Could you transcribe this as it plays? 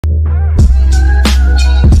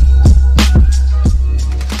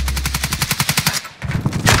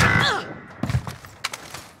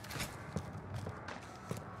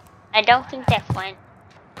don't think death went.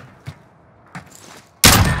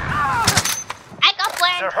 I got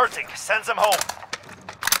one! They're hurting. Send them home.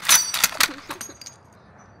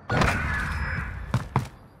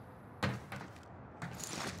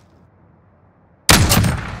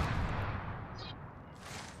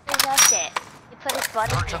 That's it. You put his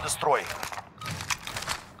body Search in. and destroy.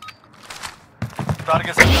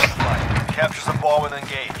 Targets identified. Capture the bomb and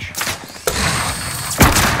engage.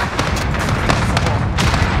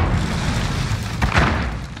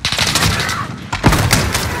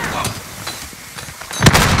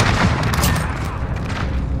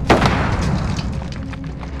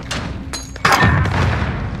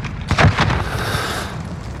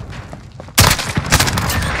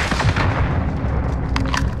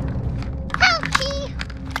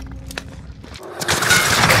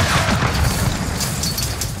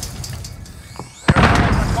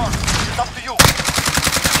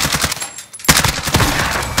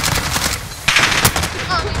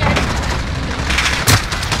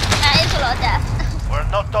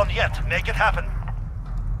 Make it happen.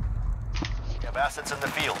 We have assets in the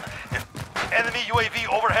field. Enemy UAV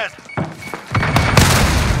overhead.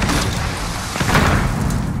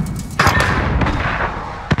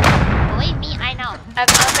 Believe me, I know. I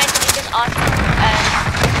basically just asked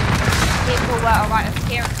people were alright with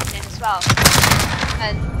Kieran coming in as well.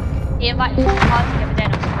 And he invited me to the party the other day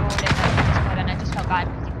and I was all in Discord and I just felt bad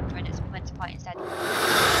because he couldn't join us and went to fight instead.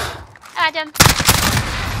 Adam.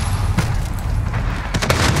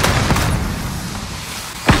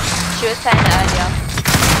 She was playing it earlier.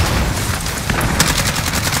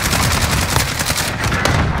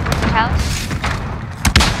 House?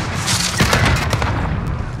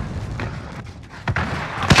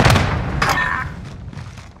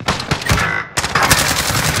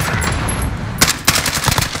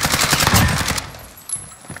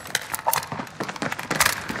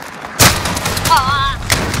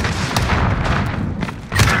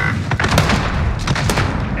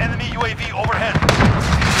 Enemy UAV overhead.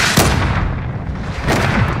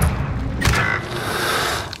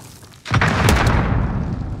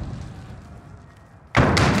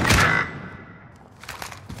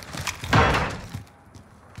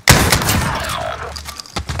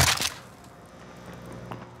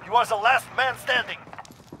 You are the last man standing.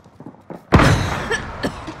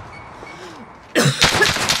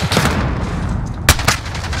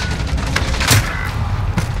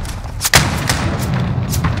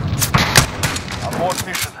 Abort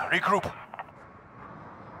mission. Regroup.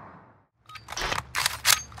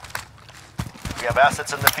 We have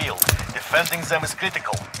assets in the field. Defending them is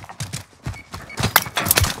critical.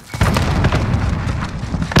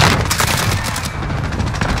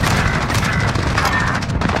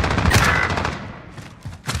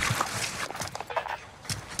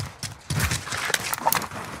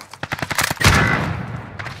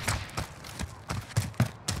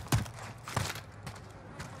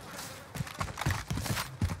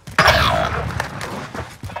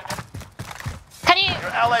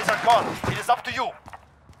 Allies are gone. It is up to you.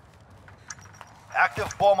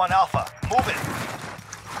 Active bomb on Alpha. Move it.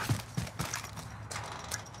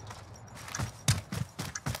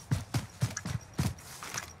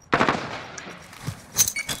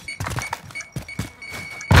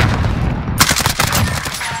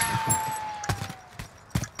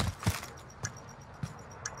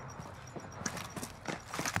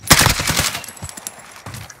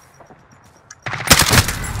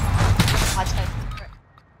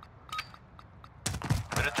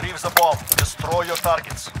 Retrieve the bomb. Destroy your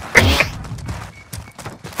targets. We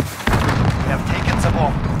have taken the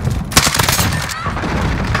bomb.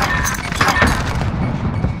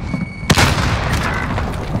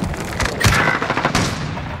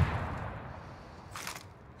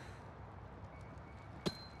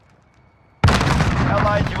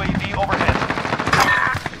 Allied UAV overhead.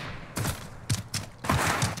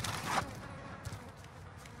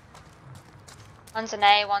 One's an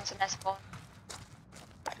A, one's an S4.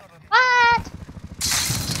 What?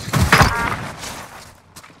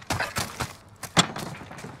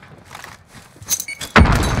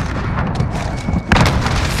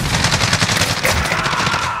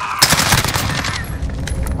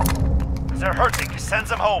 They're hurting. Send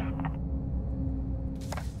them home.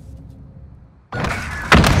 We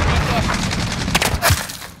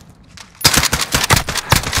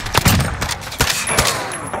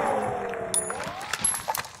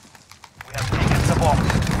have taken the bomb.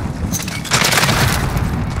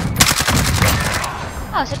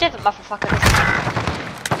 Oh, it's a different motherfucker this time.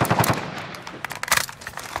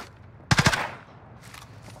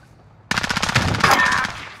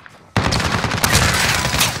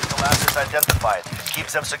 The last is identified.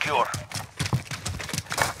 keeps them secure.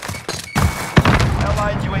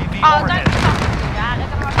 Allied UAV Oh, don't overhead. fucking do that.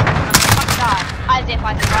 Look at how I'm fucking die. As if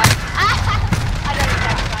I survived. I don't even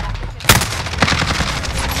know if I died.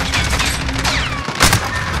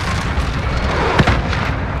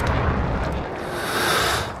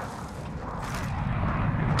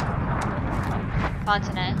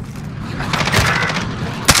 Continent.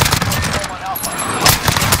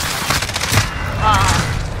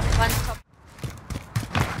 One top.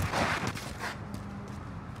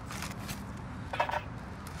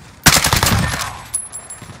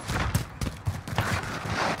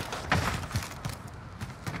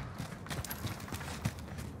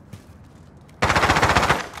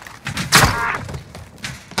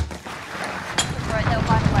 Right, they'll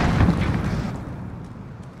find a way.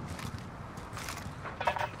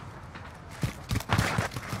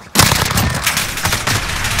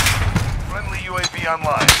 Friendly UAV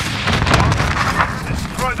online.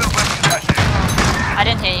 Destroy the weapon cache. I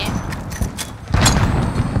didn't hear you.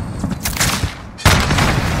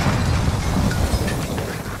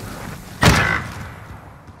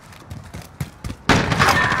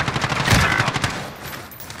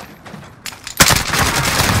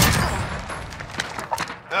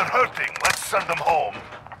 They're hurting. Let's send them home.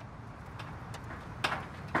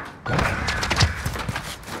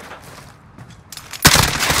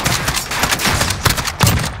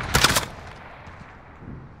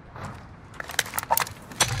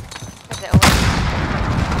 Is it all?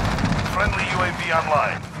 Friendly UAV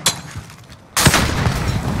online.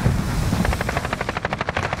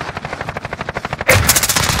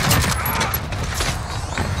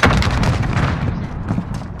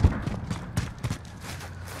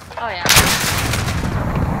 Oh yeah.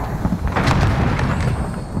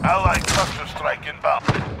 Allied cluster strike inbound.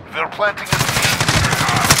 They're planting a seed.